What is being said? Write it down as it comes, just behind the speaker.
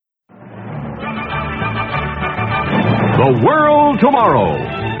The World Tomorrow.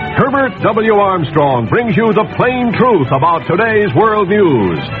 Herbert W. Armstrong brings you the plain truth about today's world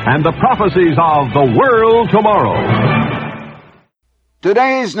news and the prophecies of the world tomorrow.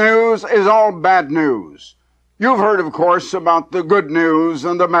 Today's news is all bad news. You've heard, of course, about the good news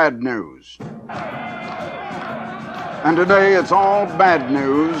and the bad news. And today it's all bad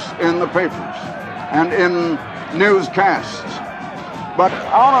news in the papers and in newscasts. But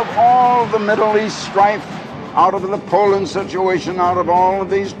out of all the Middle East strife, out of the Poland situation, out of all of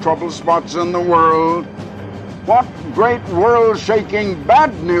these trouble spots in the world, what great world-shaking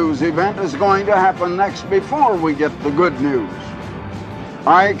bad news event is going to happen next before we get the good news?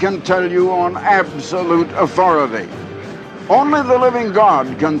 I can tell you on absolute authority. Only the living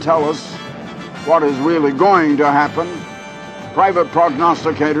God can tell us what is really going to happen. Private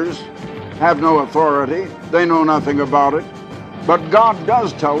prognosticators have no authority. They know nothing about it. But God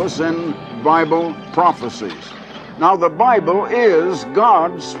does tell us in Bible prophecies. Now, the Bible is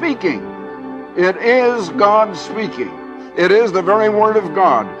God speaking. It is God speaking. It is the very Word of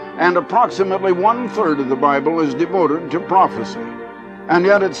God. And approximately 1/3 of the Bible is devoted to prophecy. And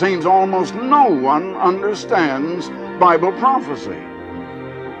yet it seems almost no one understands Bible prophecy.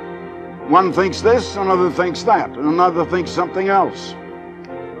 One thinks this, another thinks that, and another thinks something else.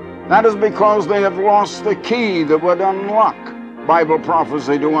 That is because they have lost the key that would unlock Bible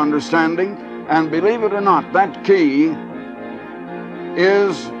prophecy to understanding. And believe it or not, that key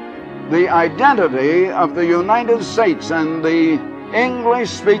is the identity of the United States and the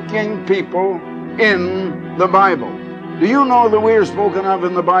English-speaking people in the Bible. Do you know that we are spoken of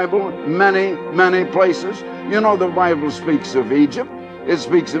in the Bible many, many places? You know the Bible speaks of Egypt. It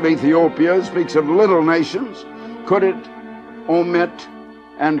speaks of Ethiopia. It speaks of little nations. Could it omit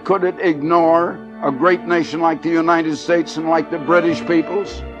and could it ignore a great nation like the United States and like the British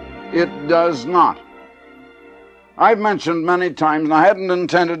peoples? It does not. I've mentioned many times, and I hadn't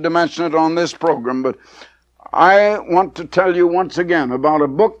intended to mention it on this program, but I want to tell you once again about a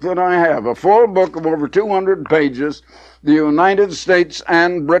book that I have, a full book of over 200 pages, The United States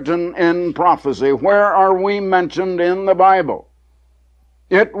and Britain in Prophecy. Where are we mentioned in the Bible?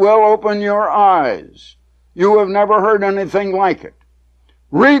 It will open your eyes. You have never heard anything like it.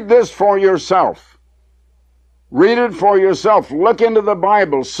 Read this for yourself. Read it for yourself. Look into the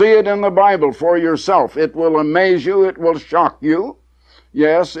Bible. See it in the Bible for yourself. It will amaze you. It will shock you.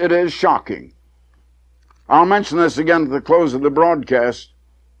 Yes, it is shocking. I'll mention this again at the close of the broadcast,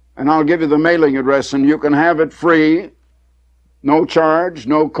 and I'll give you the mailing address, and you can have it free. No charge,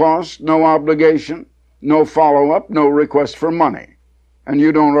 no cost, no obligation, no follow-up, no request for money. And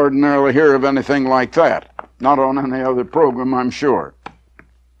you don't ordinarily hear of anything like that. Not on any other program, I'm sure.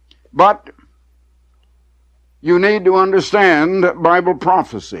 But you need to understand Bible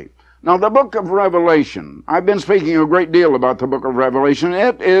prophecy. Now, the book of Revelation, I've been speaking a great deal about the book of Revelation.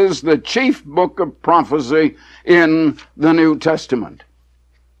 It is the chief book of prophecy in the New Testament.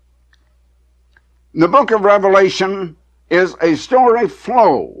 The book of Revelation is a story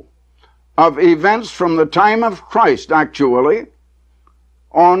flow of events from the time of Christ, actually,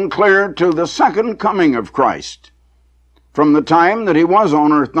 on clear to the second coming of Christ. From the time that he was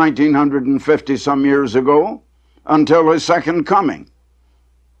on earth 1950 some years ago until his second coming.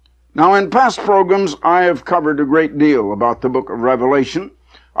 Now, in past programs, I have covered a great deal about the book of Revelation.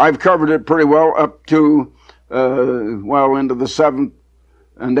 I've covered it pretty well up to, into the 7th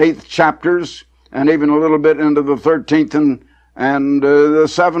and 8th chapters, and even a little bit into the 13th and the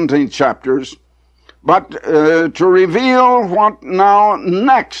 17th chapters. But to reveal what now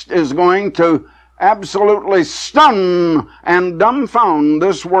next is going to absolutely stun and dumbfound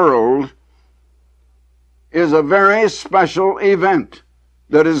this world is a very special event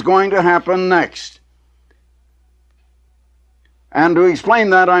that is going to happen next. And to explain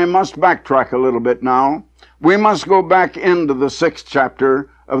that, I must backtrack a little bit now. We must go back into the 6th chapter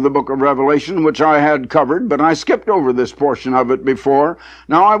of the book of Revelation, which I had covered, but I skipped over this portion of it before.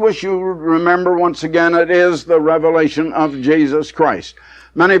 Now, I wish you remember once again, it is the revelation of Jesus Christ.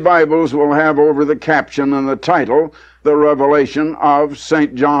 Many Bibles will have over the caption and the title, the revelation of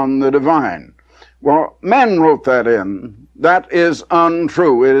St. John the Divine. Well, men wrote that in. That is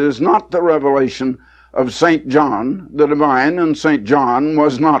untrue. It is not the revelation of St. John the Divine, and St. John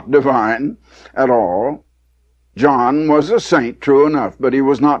was not divine at all. John was a saint, true enough, but he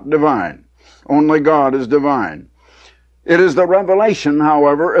was not divine. Only God is divine. It is the revelation,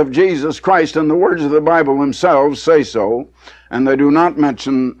 however, of Jesus Christ, and the words of the Bible themselves say so, and they do not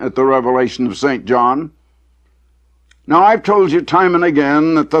mention at the revelation of St. John. Now, I've told you time and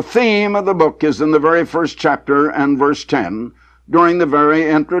again that the theme of the book is in the very first chapter and verse 10, during the very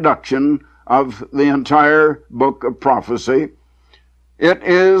introduction of the entire book of prophecy. It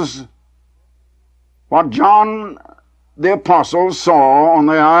is what John the Apostle saw on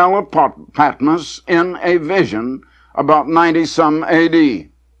the Isle of Patmos in a vision about 90-some A.D.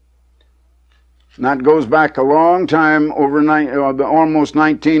 And that goes back a long time, almost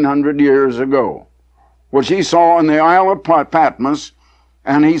 1900 years ago, which he saw in the Isle of Patmos,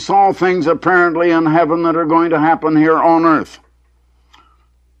 and he saw things apparently in heaven that are going to happen here on earth.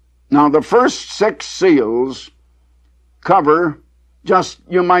 Now, the first 6 seals cover just,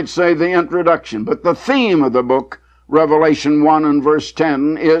 you might say, the introduction, but the theme of the book, Revelation 1 and verse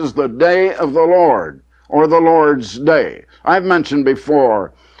 10, is the day of the Lord, or the Lord's day. I've mentioned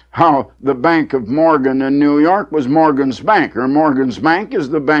before how the Bank of Morgan in New York was Morgan's Bank, or Morgan's Bank is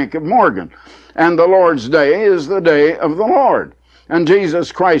the Bank of Morgan. And the Lord's day is the day of the Lord. And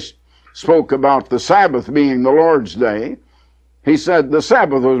Jesus Christ spoke about the Sabbath being the Lord's day. He said the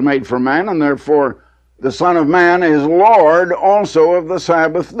Sabbath was made for man, and therefore the Son of Man is Lord also of the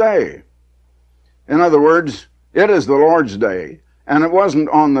Sabbath day. In other words, it is the Lord's day, and it wasn't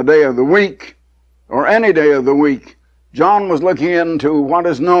on the day of the week, or any day of the week. John was looking into what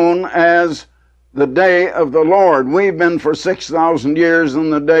is known as the day of the Lord. We've been for 6,000 years in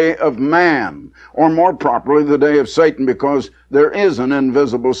the day of man, or more properly, the day of Satan, because there is an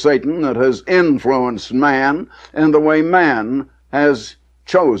invisible Satan that has influenced man in the way man has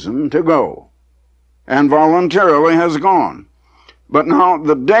chosen to go, and voluntarily has gone. But now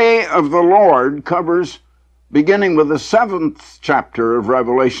the day of the Lord covers, beginning with the 7th chapter of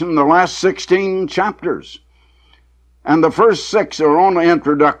Revelation, the last 16 chapters. And the first 6 are only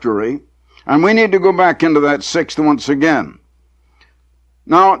introductory, and we need to go back into that 6th once again.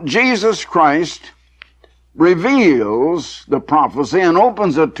 Now, Jesus Christ reveals the prophecy and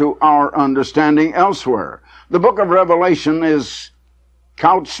opens it to our understanding elsewhere. The book of Revelation is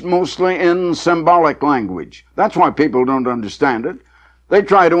couched mostly in symbolic language. That's why people don't understand it. They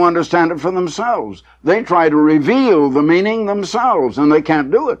try to understand it for themselves. They try to reveal the meaning themselves, and they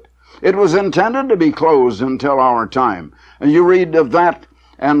can't do it. It was intended to be closed until our time. And you read of that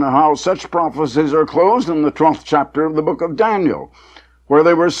and how such prophecies are closed in the 12th chapter of the book of Daniel, where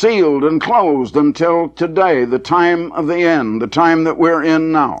they were sealed and closed until today, the time of the end, the time that we're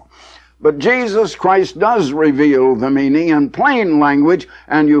in now. But Jesus Christ does reveal the meaning in plain language,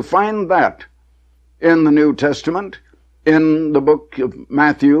 and you find that in the New Testament, in the book of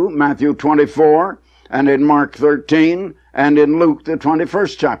Matthew 24, and in Mark 13, and in Luke, the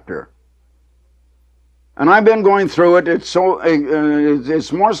 21st chapter. And I've been going through it. It's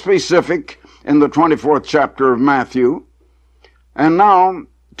more specific in the 24th chapter of Matthew. And now,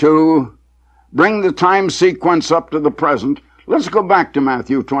 to bring the time sequence up to the present, let's go back to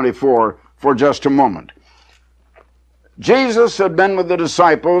Matthew 24 for just a moment. Jesus had been with the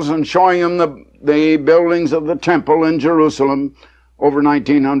disciples and showing them the buildings of the temple in Jerusalem over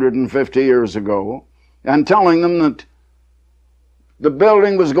 1950 years ago, and telling them that the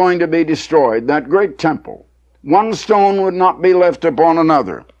building was going to be destroyed, that great temple. One stone would not be left upon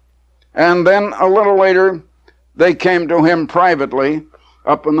another. And then a little later, they came to him privately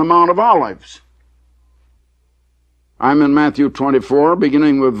up on the Mount of Olives. I'm in Matthew 24,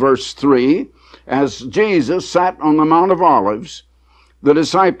 beginning with verse 3. As Jesus sat on the Mount of Olives, the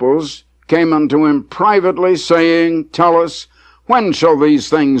disciples came unto him privately, saying, Tell us, when shall these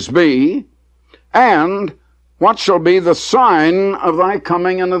things be? And what shall be the sign of thy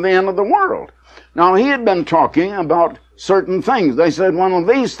coming into the end of the world? Now, he had been talking about certain things. They said, when will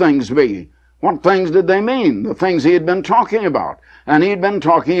these things be? What things did they mean? The things he had been talking about. And he had been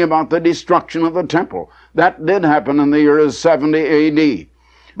talking about the destruction of the temple. That did happen in the year 70 A.D.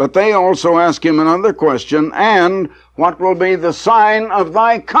 But they also asked him another question, and what will be the sign of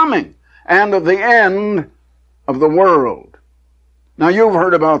thy coming and of the end of the world? Now, you've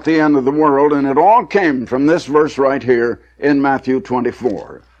heard about the end of the world, and it all came from this verse right here in Matthew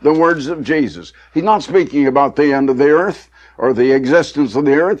 24, the words of Jesus. He's not speaking about the end of the earth or the existence of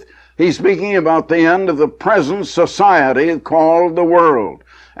the earth. He's speaking about the end of the present society called the world.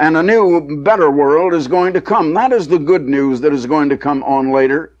 And a new, better world is going to come. That is the good news that is going to come on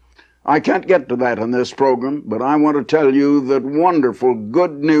later. I can't get to that in this program, but I want to tell you that wonderful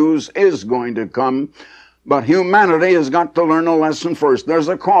good news is going to come. But humanity has got to learn a lesson first. There's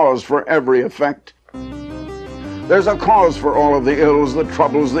a cause for every effect. There's a cause for all of the ills, the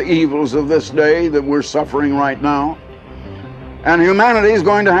troubles, the evils of this day that we're suffering right now. And humanity is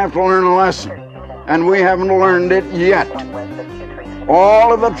going to have to learn a lesson. And we haven't learned it yet.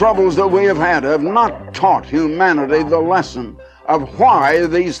 All of the troubles that we have had not taught humanity the lesson of why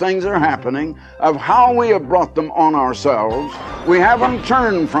these things are happening, of how we have brought them on ourselves. We haven't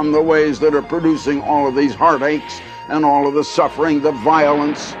turned from the ways that are producing all of these heartaches and all of the suffering, the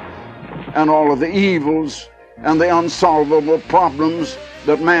violence, and all of the evils and the unsolvable problems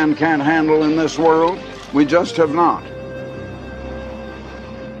that man can't handle in this world. We just have not.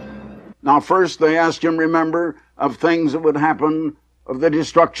 Now, first they asked him, remember, of things that would happen, of the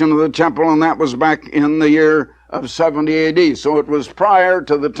destruction of the temple, and that was back in the year of 70 A.D. So it was prior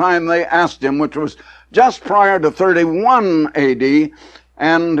to the time they asked him, which was just prior to 31 A.D.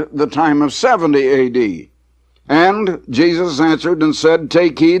 and the time of 70 A.D. And Jesus answered and said,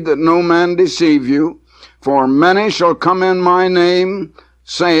 take heed that no man deceive you, for many shall come in my name,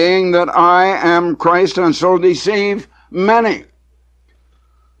 saying that I am Christ, and shall deceive many.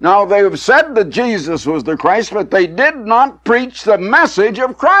 Now, they have said that Jesus was the Christ, but they did not preach the message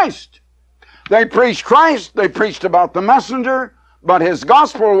of Christ. They preached Christ, they preached about the messenger, but his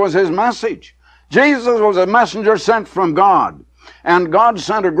gospel was his message. Jesus was a messenger sent from God, and God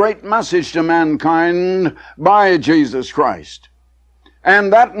sent a great message to mankind by Jesus Christ.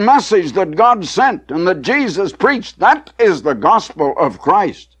 And that message that God sent and that Jesus preached, that is the gospel of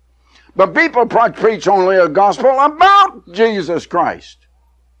Christ. But people preach only a gospel about Jesus Christ.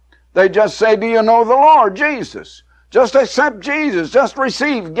 They just say, do you know the Lord Jesus? Just accept Jesus. Just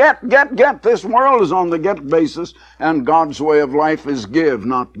receive. Get. This world is on the get basis, and God's way of life is give,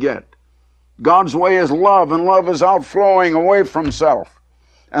 not get. God's way is love, and love is outflowing away from self.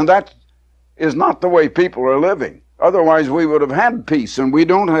 And that is not the way people are living. Otherwise we would have had peace, and we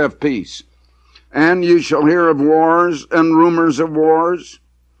don't have peace. And you shall hear of wars and rumors of wars.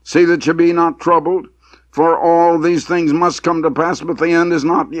 See that you be not troubled. For all these things must come to pass, but the end is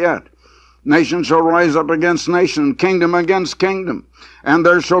not yet. Nation shall rise up against nation, kingdom against kingdom. And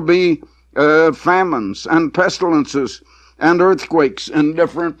there shall be famines and pestilences and earthquakes in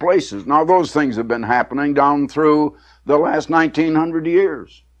different places. Now those things have been happening down through the last 1900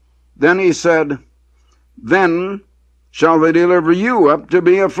 years. Then he said, then shall they deliver you up to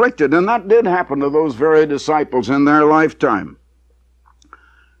be afflicted. And that did happen to those very disciples in their lifetime.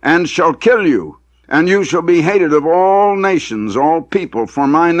 And shall kill you. And you shall be hated of all nations, all people, for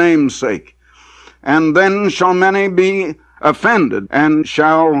my name's sake. And then shall many be offended, and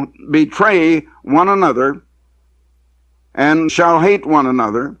shall betray one another, and shall hate one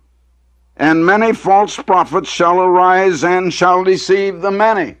another. And many false prophets shall arise, and shall deceive the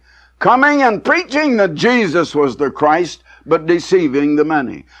many. Coming and preaching that Jesus was the Christ, but deceiving the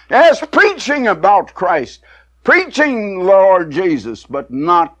many. Yes, preaching about Christ. Preaching Lord Jesus, but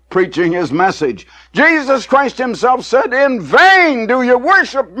not preaching his message. Jesus Christ himself said, in vain do you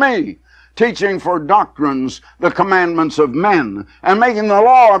worship me, teaching for doctrines the commandments of men, and making the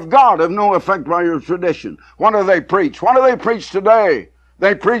law of God of no effect by your tradition. What do they preach? What do they preach today?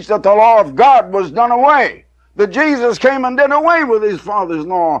 They preach that the law of God was done away, that Jesus came and did away with his Father's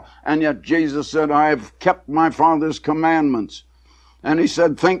law, and yet Jesus said, I have kept my Father's commandments. And he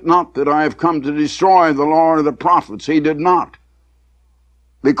said, think not that I have come to destroy the law or the prophets. He did not.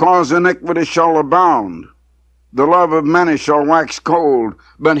 Because iniquity shall abound, the love of many shall wax cold.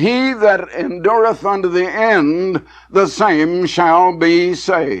 But he that endureth unto the end, the same shall be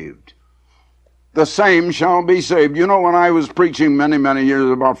saved. The same shall be saved. You know, when I was preaching many, many years,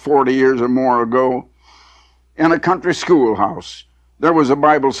 about 40 years or more ago, in a country schoolhouse, there was a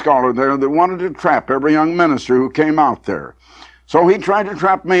Bible scholar there that wanted to trap every young minister who came out there. So he tried to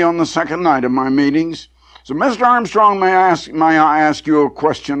trap me on the second night of my meetings. So, Mr. Armstrong, may I ask you a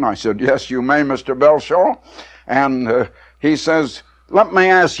question? I said, yes, you may, Mr. Belshaw. And he says, let me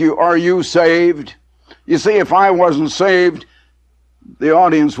ask you, are you saved? You see, if I wasn't saved, the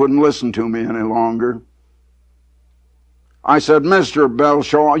audience wouldn't listen to me any longer. I said, Mr.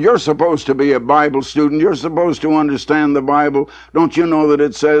 Belshaw, you're supposed to be a Bible student. You're supposed to understand the Bible. Don't you know that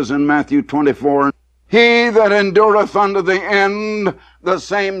it says in Matthew 24, he that endureth unto the end, the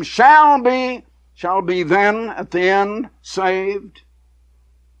same shall be then at the end saved.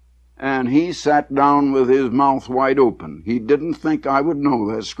 And he sat down with his mouth wide open. He didn't think I would know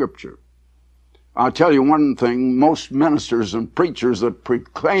that scripture. I'll tell you one thing, most ministers and preachers that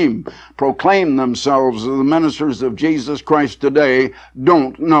proclaim themselves as the ministers of Jesus Christ today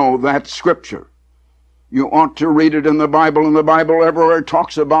don't know that scripture. You ought to read it in the Bible, and the Bible everywhere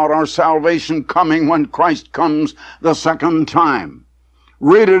talks about our salvation coming when Christ comes the second time.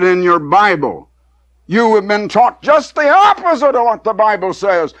 Read it in your Bible. You have been taught just the opposite of what the Bible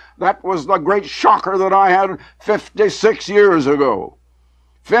says. That was the great shocker that I had 56 years ago.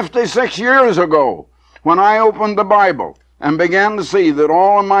 56 years ago, when I opened the Bible and began to see that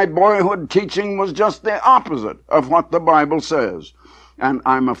all of my boyhood teaching was just the opposite of what the Bible says. And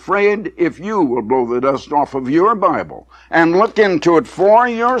I'm afraid if you will blow the dust off of your Bible and look into it for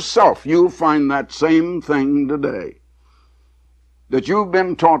yourself, you'll find that same thing today. That you've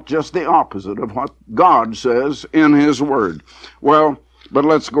been taught just the opposite of what God says in His Word. Well, but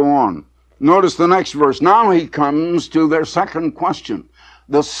let's go on. Notice the next verse. Now he comes to their second question.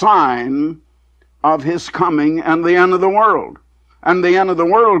 The sign of His coming and the end of the world. And the end of the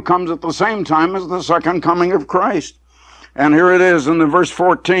world comes at the same time as the second coming of Christ. And here it is in the verse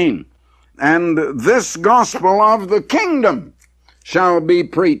 14. And this gospel of the kingdom shall be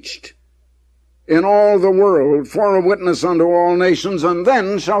preached in all the world for a witness unto all nations, and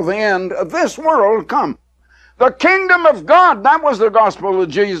then shall the end of this world come. The kingdom of God, that was the gospel that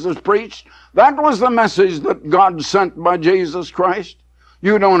Jesus preached. That was the message that God sent by Jesus Christ.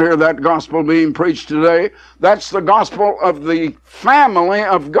 You don't hear that gospel being preached today. That's the gospel of the family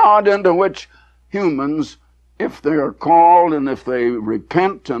of God into which humans, if they are called and if they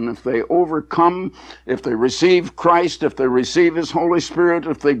repent and if they overcome, if they receive Christ, if they receive His Holy Spirit,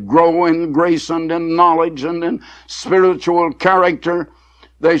 if they grow in grace and in knowledge and in spiritual character,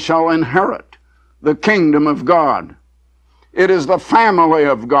 they shall inherit the kingdom of God. It is the family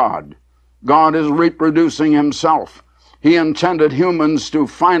of God. God is reproducing Himself. He intended humans to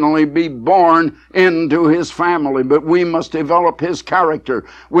finally be born into His family, but we must develop His character.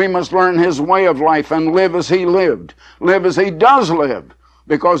 We must learn His way of life and live as He lived. Live as He does live,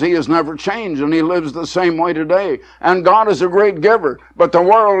 because He has never changed and He lives the same way today. And God is a great giver, but the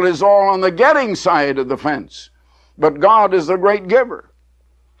world is all on the getting side of the fence. But God is a great giver.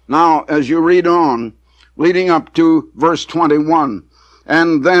 Now, as you read on, leading up to verse 21,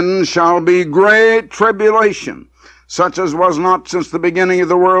 and then shall be great tribulation, such as was not since the beginning of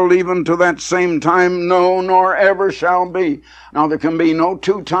the world, even to that same time, no, nor ever shall be. Now, there can be no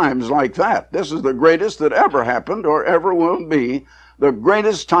two times like that. This is the greatest that ever happened or ever will be. The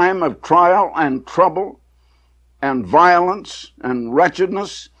greatest time of trial and trouble and violence and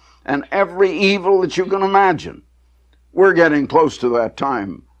wretchedness and every evil that you can imagine. We're getting close to that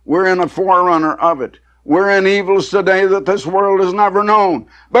time. We're in a forerunner of it. We're in evils today that this world has never known.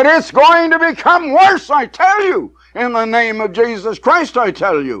 But it's going to become worse, I tell you. In the name of Jesus Christ, I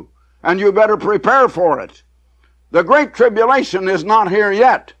tell you. And you better prepare for it. The great tribulation is not here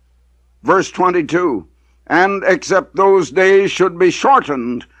yet. Verse 22. And except those days should be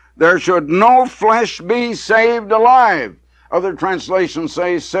shortened, there should no flesh be saved alive. Other translations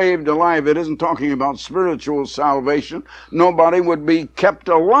say saved alive. It isn't talking about spiritual salvation. Nobody would be kept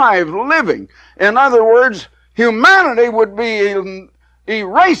alive living. In other words, humanity would be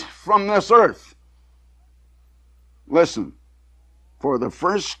erased from this earth. Listen, for the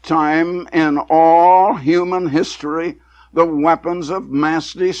first time in all human history, the weapons of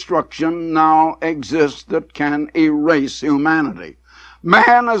mass destruction now exist that can erase humanity.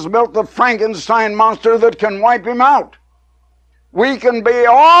 Man has built the Frankenstein monster that can wipe him out.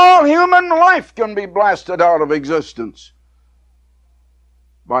 All human life can be blasted out of existence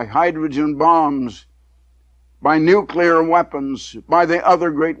by hydrogen bombs, by nuclear weapons, by the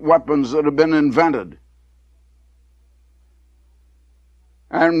other great weapons that have been invented.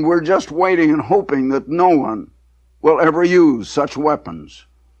 And we're just waiting and hoping that no one will ever use such weapons.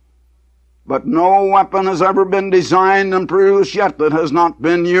 But no weapon has ever been designed and produced yet that has not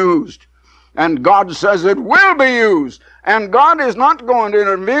been used. And God says it will be used. And God is not going to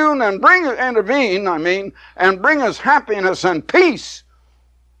intervene and bring us happiness and peace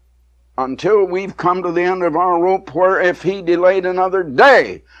until we've come to the end of our rope, where if He delayed another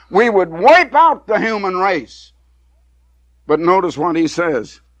day, we would wipe out the human race. But notice what He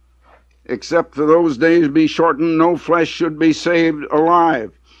says. Except for those days be shortened, no flesh should be saved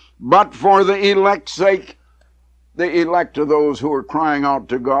alive. But for the elect's sake, the elect are those who are crying out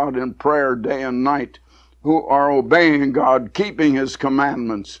to God in prayer day and night, who are obeying God, keeping His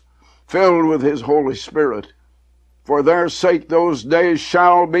commandments, filled with His Holy Spirit. For their sake those days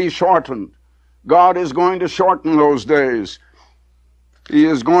shall be shortened. God is going to shorten those days. He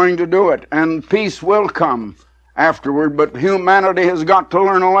is going to do it, and peace will come afterward, but humanity has got to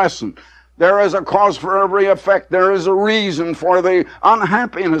learn a lesson. There is a cause for every effect. There is a reason for the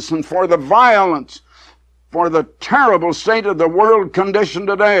unhappiness and for the violence, for the terrible state of the world condition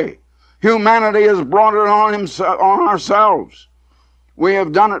today. Humanity has brought it on ourselves. We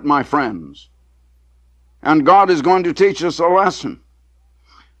have done it, my friends. And God is going to teach us a lesson.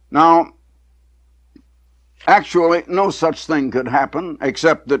 Now, actually, no such thing could happen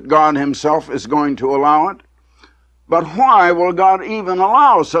except that God Himself is going to allow it. But why will God even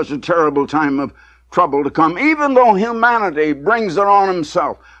allow such a terrible time of trouble to come, even though humanity brings it on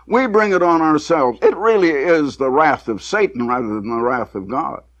himself. We bring it on ourselves. It really is the wrath of Satan rather than the wrath of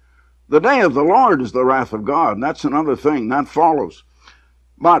God. The day of the Lord is the wrath of God. That's another thing. That follows.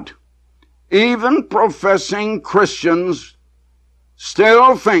 But even professing Christians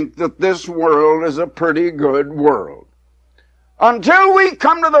still think that this world is a pretty good world. Until we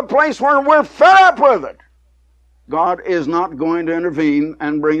come to the place where we're fed up with it, God is not going to intervene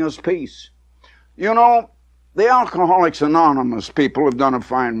and bring us peace. You know, the Alcoholics Anonymous people have done a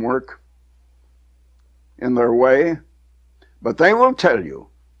fine work in their way, but they will tell you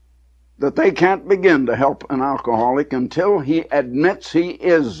that they can't begin to help an alcoholic until he admits he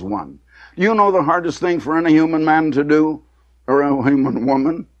is one. You know the hardest thing for any human man to do, or a human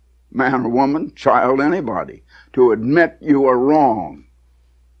woman, man or woman, child, anybody, to admit you are wrong.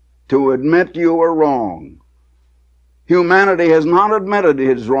 To admit you are wrong. Humanity has not admitted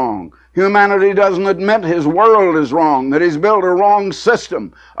it is wrong. Humanity doesn't admit his world is wrong, that he's built a wrong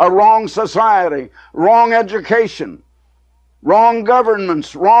system, a wrong society, wrong education, wrong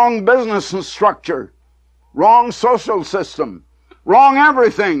governments, wrong business and structure, wrong social system, wrong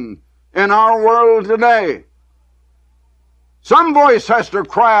everything in our world today. Some voice has to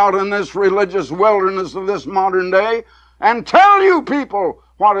cry out in this religious wilderness of this modern day and tell you people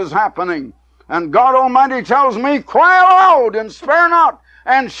what is happening. And God Almighty tells me, cry aloud and spare not,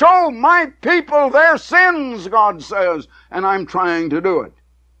 and show my people their sins, God says. And I'm trying to do it.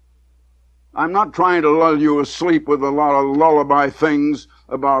 I'm not trying to lull you asleep with a lot of lullaby things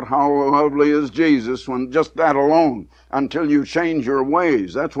about how lovely is Jesus, when just that alone, until you change your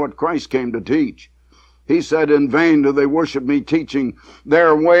ways. That's what Christ came to teach. He said, in vain do they worship me, teaching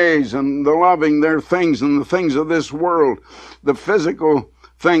their ways and the loving their things and the things of this world, the physical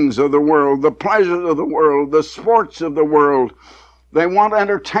things of the world, the pleasures of the world, the sports of the world. They want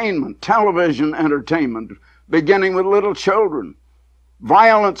entertainment, television entertainment, beginning with little children.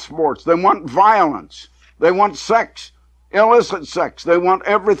 Violent sports. They want violence. They want sex, illicit sex. They want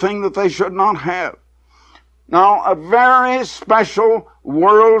everything that they should not have. Now, a very special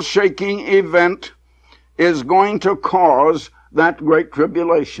world-shaking event is going to cause that great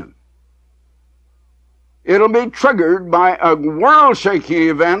tribulation. It'll be triggered by a world-shaking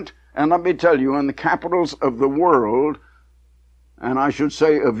event, and let me tell you, in the capitals of the world, and I should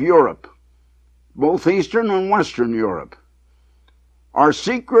say of Europe, both Eastern and Western Europe, are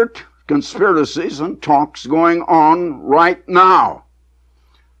secret conspiracies and talks going on right now.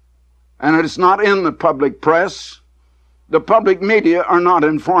 And it's not in the public press. The public media are not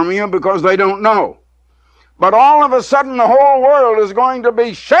informing you because they don't know. But all of a sudden the whole world is going to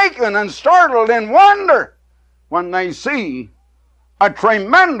be shaken and startled in wonder when they see a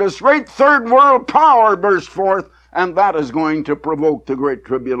tremendous great third world power burst forth, and that is going to provoke the great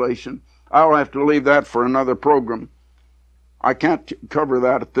tribulation. I'll have to leave that for another program. I can't cover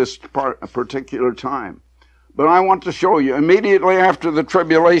that at this particular time. But I want to show you, immediately after the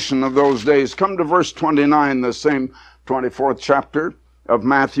tribulation of those days, come to verse 29, the same 24th chapter of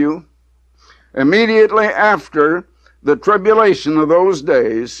Matthew. Immediately after the tribulation of those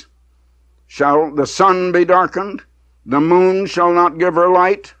days shall the sun be darkened, the moon shall not give her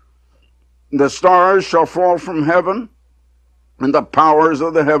light, the stars shall fall from heaven, and the powers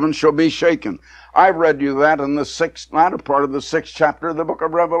of the heavens shall be shaken. I've read you that in the latter part of the 6th chapter of the book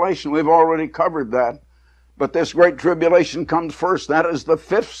of Revelation. We've already covered that. But this great tribulation comes first. That is the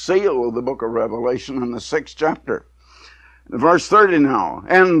 5th seal of the book of Revelation in the 6th chapter. Verse 30 now.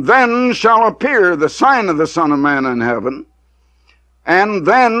 And then shall appear the sign of the Son of Man in heaven, and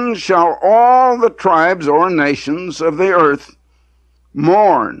then shall all the tribes or nations of the earth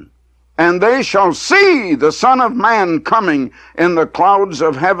mourn, and they shall see the Son of Man coming in the clouds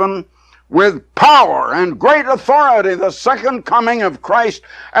of heaven with power and great authority, the second coming of Christ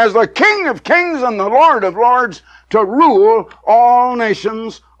as the King of kings and the Lord of lords, to rule all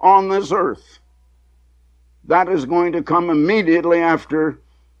nations on this earth. That is going to come immediately after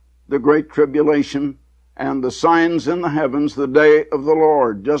the great tribulation and the signs in the heavens, the day of the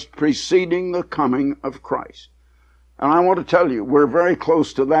Lord, just preceding the coming of Christ. And I want to tell you, we're very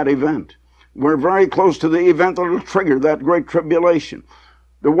close to that event. We're very close to the event that will trigger that great tribulation.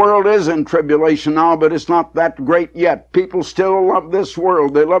 The world is in tribulation now, but it's not that great yet. People still love this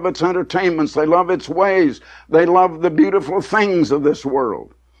world. They love its entertainments. They love its ways. They love the beautiful things of this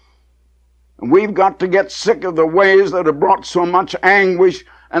world. And we've got to get sick of the ways that have brought so much anguish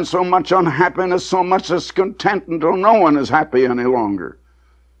and so much unhappiness, so much discontent, until no one is happy any longer.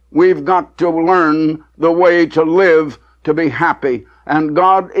 We've got to learn the way to live, to be happy. And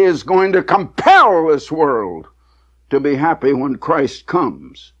God is going to compel this world to be happy when Christ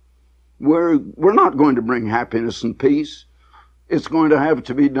comes. we're not going to bring happiness and peace. It's going to have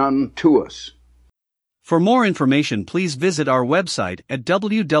to be done to us. For more information, please visit our website at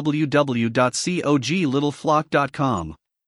www.coglittleflock.com.